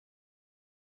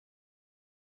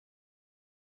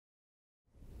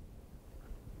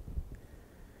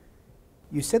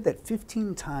You said that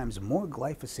 15 times more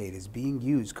glyphosate is being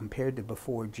used compared to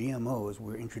before GMOs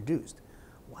were introduced.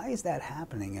 Why is that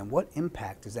happening, and what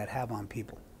impact does that have on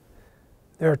people?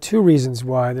 There are two reasons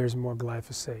why there's more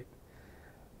glyphosate.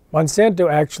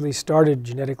 Monsanto actually started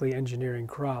genetically engineering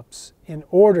crops in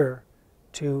order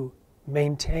to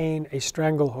maintain a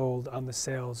stranglehold on the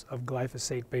sales of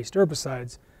glyphosate-based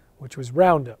herbicides, which was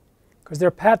Roundup, because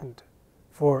their patent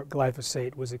for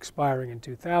glyphosate was expiring in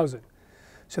 2000.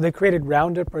 So they created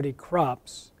Roundup-ready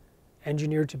crops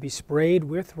engineered to be sprayed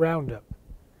with Roundup.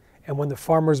 And when the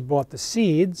farmers bought the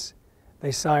seeds,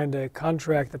 they signed a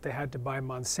contract that they had to buy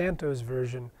Monsanto's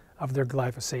version of their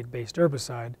glyphosate-based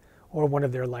herbicide or one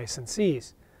of their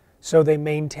licensees. So they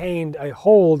maintained a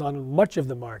hold on much of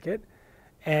the market,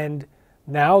 and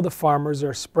now the farmers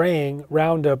are spraying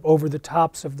Roundup over the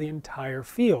tops of the entire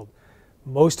field.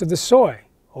 Most of the soy,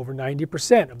 over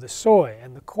 90% of the soy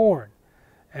and the corn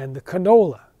and the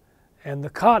canola and the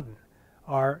cotton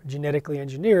are genetically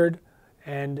engineered,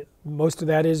 and most of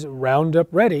that is Roundup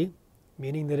ready,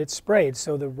 meaning that it's sprayed.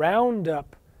 So the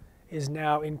Roundup is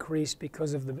now increased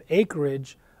because of the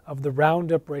acreage of the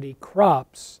Roundup ready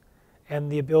crops and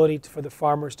the ability for the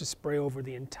farmers to spray over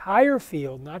the entire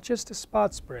field, not just a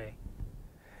spot spray.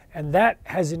 And that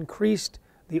has increased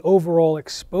the overall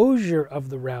exposure of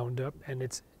the Roundup and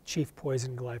its chief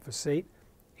poison glyphosate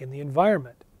in the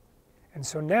environment. And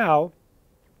so now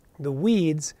the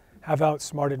weeds have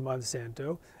outsmarted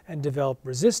Monsanto and developed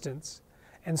resistance.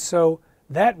 And so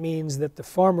that means that the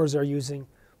farmers are using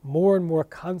more and more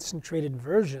concentrated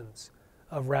versions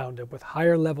of Roundup with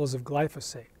higher levels of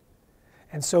glyphosate.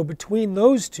 And so between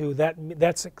those two,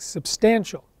 that's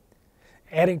substantial.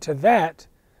 Adding to that,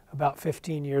 about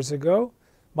 15 years ago,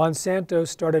 Monsanto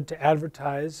started to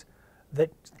advertise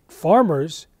that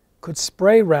farmers could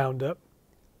spray Roundup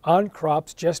on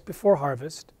crops just before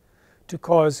harvest to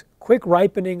cause quick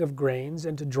ripening of grains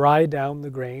and to dry down the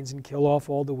grains and kill off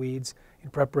all the weeds in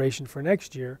preparation for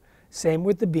next year. Same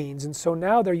with the beans. And so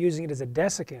now they're using it as a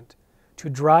desiccant to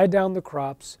dry down the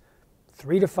crops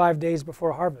 3 to 5 days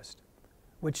before harvest,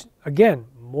 which, again,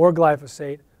 more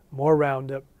glyphosate, more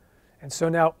Roundup. And so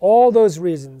now all those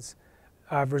reasons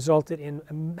have resulted in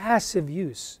a massive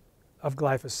use of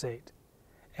glyphosate.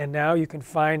 And now you can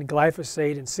find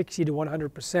glyphosate in 60 to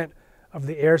 100% of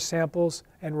the air samples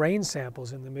and rain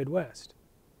samples in the Midwest.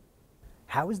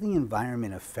 How is the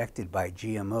environment affected by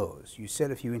GMOs? You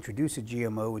said if you introduce a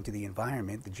GMO into the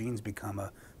environment, the genes become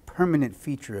a permanent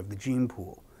feature of the gene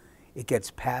pool. It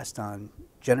gets passed on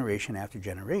generation after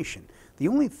generation. The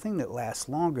only thing that lasts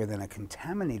longer than a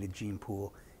contaminated gene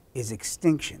pool is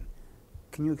extinction.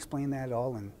 Can you explain that at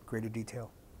all in greater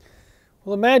detail?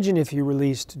 Well, imagine if you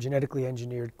released genetically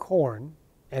engineered corn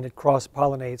and it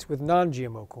cross-pollinates with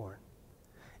non-GMO corn.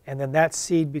 And then that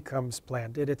seed becomes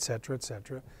planted, et cetera, et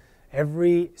cetera.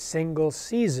 Every single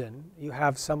season, you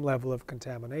have some level of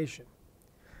contamination.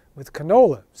 With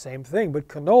canola, same thing, but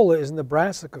canola is in the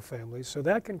brassica family, so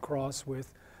that can cross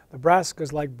with the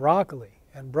brassicas like broccoli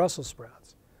and Brussels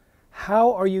sprouts.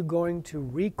 How are you going to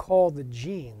recall the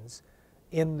genes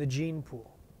in the gene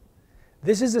pool?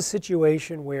 This is a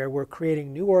situation where we're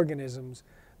creating new organisms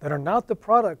that are not the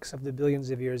products of the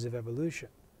billions of years of evolution.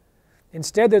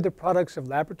 Instead, they're the products of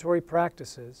laboratory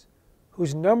practices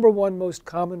whose #1 most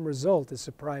common result is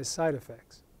surprise side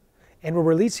effects. And we're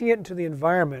releasing it into the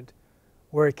environment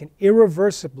where it can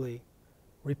irreversibly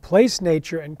replace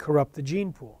nature and corrupt the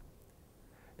gene pool.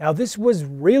 Now, this was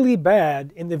really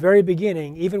bad in the very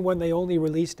beginning, even when they only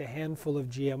released a handful of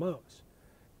GMOs.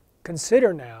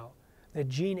 Consider now that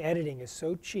gene editing is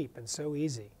so cheap and so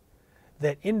easy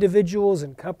that individuals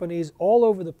and companies all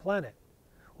over the planet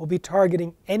will be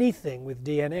targeting anything with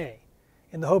DNA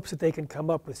in the hopes that they can come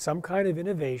up with some kind of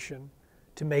innovation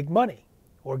to make money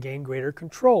or gain greater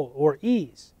control or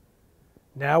ease.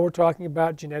 Now we're talking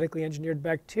about genetically engineered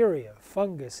bacteria,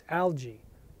 fungus, algae,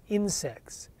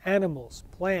 insects, animals,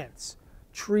 plants,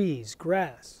 trees,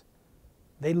 grass.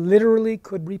 They literally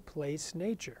could replace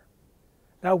nature.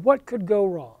 Now, what could go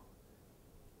wrong?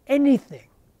 Anything.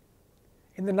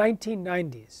 In the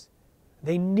 1990s,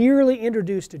 they nearly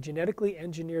introduced a genetically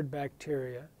engineered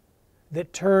bacteria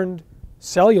that turned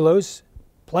cellulose,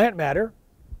 plant matter,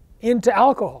 into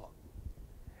alcohol.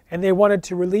 And they wanted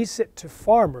to release it to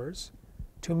farmers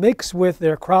to mix with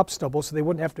their crop stubble so they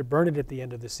wouldn't have to burn it at the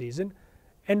end of the season,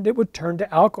 and it would turn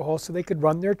to alcohol so they could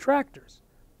run their tractors.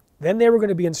 Then they were going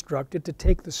to be instructed to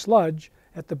take the sludge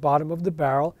at the bottom of the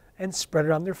barrel and spread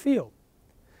it on their field.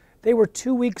 They were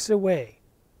 2 weeks away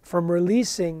from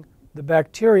releasing the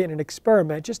bacteria in an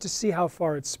experiment just to see how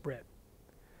far it spread.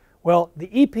 Well, the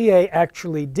EPA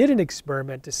actually did an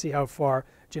experiment to see how far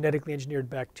genetically engineered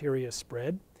bacteria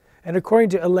spread. And according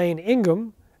to Elaine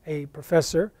Ingham, a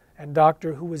professor and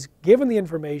doctor who was given the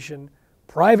information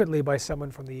privately by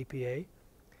someone from the EPA,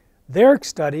 their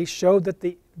study showed that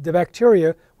the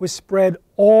bacteria was spread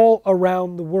all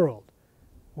around the world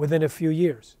within a few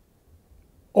years,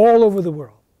 all over the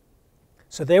world.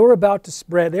 So they were about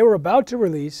to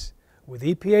release, with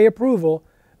EPA approval,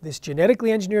 this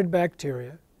genetically engineered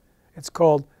bacteria. It's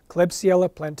called Klebsiella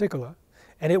planticola,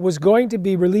 and it was going to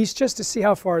be released just to see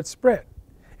how far it spread.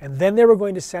 And then they were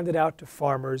going to send it out to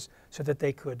farmers so that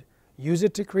they could use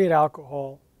it to create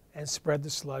alcohol and spread the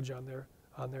sludge on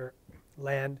their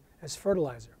land as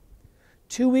fertilizer.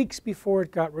 2 weeks before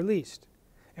it got released,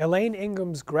 Elaine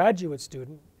Ingham's graduate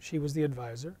student, she was the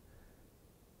advisor,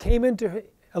 came into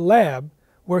a lab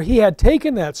where he had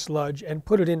taken that sludge and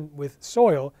put it in with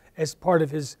soil as part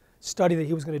of his study that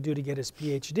he was going to do to get his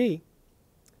PhD,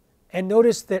 and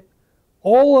noticed that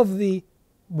all of the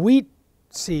wheat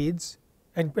seeds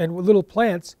and little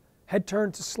plants had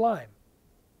turned to slime,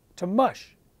 to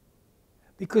mush.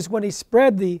 Because when he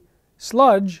spread the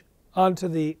sludge onto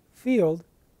the field,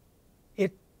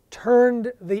 it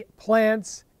turned the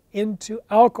plants into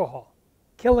alcohol,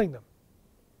 killing them.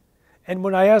 And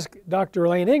when I asked Dr.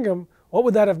 Elaine Ingham, what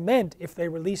would that have meant if they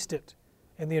released it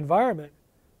in the environment,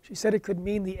 she said it could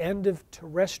mean the end of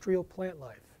terrestrial plant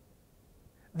life.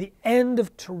 The end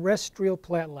of terrestrial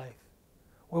plant life,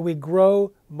 where we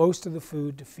grow most of the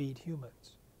food to feed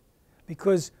humans.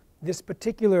 Because this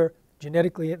particular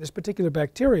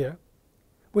bacteria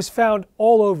was found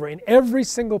all over in every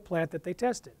single plant that they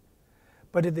tested.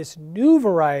 But this new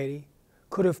variety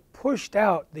could have pushed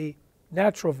out the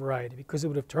natural variety because it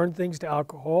would have turned things to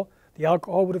alcohol. The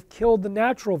alcohol would have killed the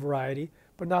natural variety,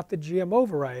 but not the GMO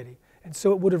variety. And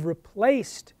so it would have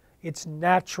replaced its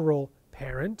natural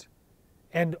parent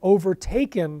and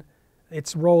overtaken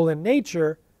its role in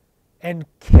nature and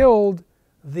killed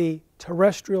the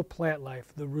terrestrial plant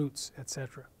life, the roots,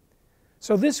 etc.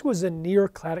 So this was a near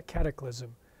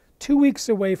cataclysm, 2 weeks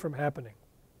away from happening.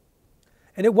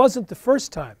 And it wasn't the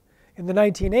first time. In the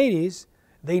 1980s,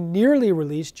 they nearly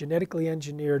released genetically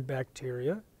engineered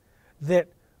bacteria that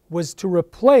was to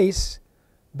replace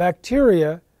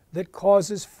bacteria that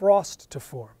causes frost to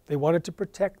form. They wanted to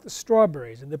protect the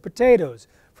strawberries and the potatoes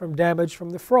from damage from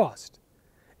the frost.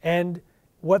 And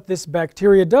what this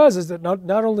bacteria does is that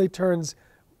not only turns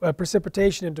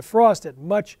precipitation into frost at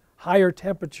much higher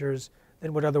temperatures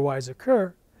than would otherwise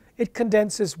occur, it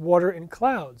condenses water in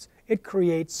clouds. It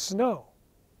creates snow.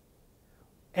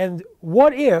 And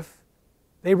what if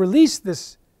they released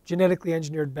this genetically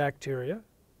engineered bacteria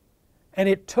and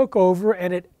it took over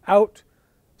and it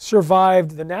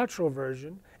out-survived the natural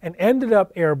version and ended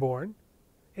up airborne?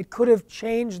 It could have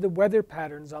changed the weather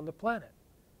patterns on the planet.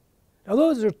 Now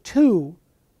those are two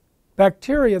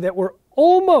bacteria that were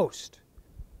almost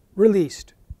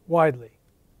released widely.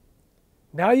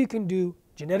 Now you can do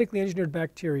genetically engineered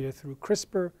bacteria through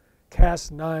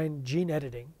CRISPR-Cas9 gene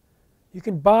editing. You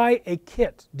can buy a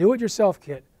kit, do-it-yourself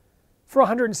kit, for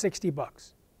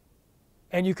 $160.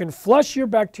 And you can flush your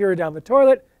bacteria down the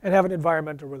toilet and have an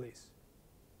environmental release.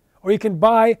 Or you can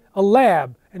buy a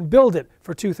lab and build it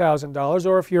for $2,000.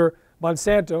 Or if you're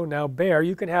Monsanto, now Bayer,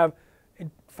 you can have, in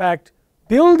fact,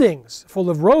 buildings full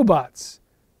of robots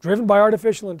driven by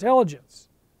artificial intelligence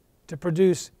to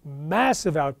produce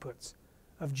massive outputs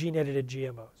of gene-edited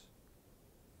GMOs.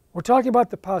 We're talking about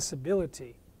the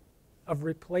possibility of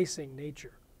replacing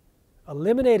nature,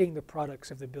 eliminating the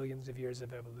products of the billions of years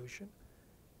of evolution,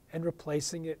 and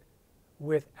replacing it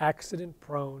with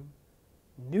accident-prone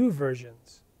new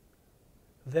versions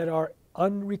that are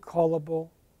unrecallable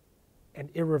and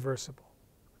irreversible.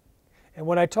 And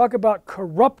when I talk about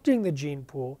corrupting the gene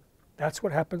pool, that's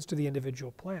what happens to the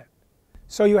individual plant.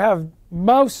 So you have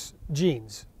mouse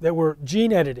genes that were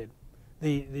gene edited.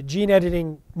 The gene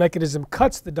editing mechanism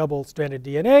cuts the double-stranded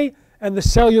DNA, and the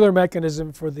cellular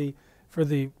mechanism for the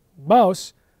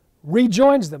mouse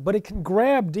rejoins them. But it can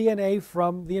grab DNA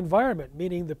from the environment,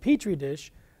 meaning the petri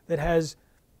dish that has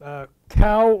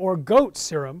cow or goat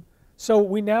serum. So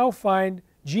we now find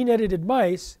gene-edited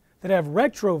mice that have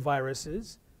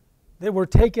retroviruses that were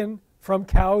taken from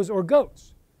cows or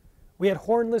goats. We had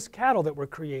hornless cattle that were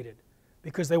created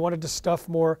because they wanted to stuff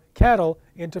more cattle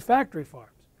into factory farms.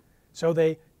 So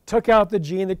they took out the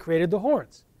gene that created the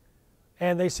horns.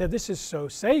 And they said, this is so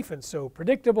safe and so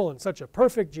predictable and such a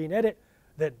perfect gene edit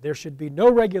that there should be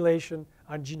no regulation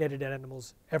on gene-edited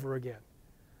animals ever again.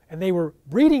 And they were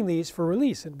breeding these for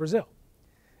release in Brazil.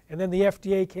 And then the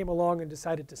FDA came along and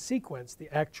decided to sequence the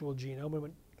actual genome and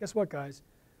went, guess what, guys?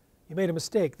 You made a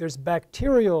mistake. There's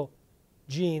bacterial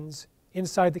genes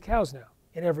inside the cows now,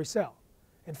 in every cell.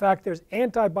 In fact, there's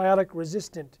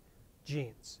antibiotic-resistant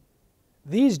genes.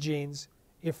 These genes,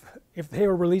 if they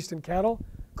were released in cattle,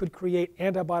 could create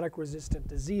antibiotic-resistant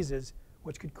diseases,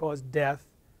 which could cause death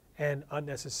and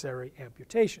unnecessary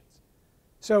amputations.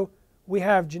 So we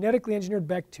have genetically engineered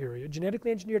bacteria,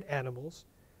 genetically engineered animals.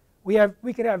 We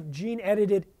could have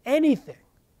gene-edited anything.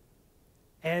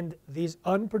 And these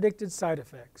unpredicted side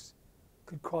effects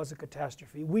could cause a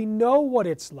catastrophe. We know what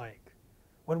it's like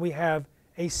when we have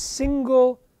a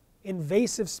single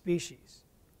invasive species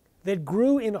that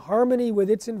grew in harmony with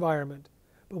its environment,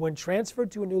 but when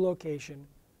transferred to a new location,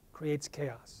 creates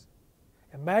chaos.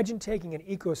 Imagine taking an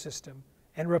ecosystem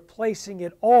and replacing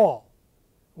it all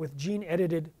with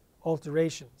gene-edited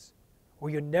alterations,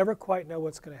 where you never quite know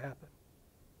what's going to happen.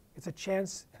 It's a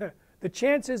chance. The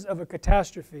chances of a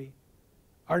catastrophe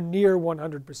are near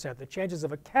 100%. The chances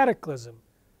of a cataclysm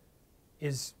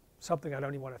is something I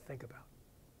don't even want to think about.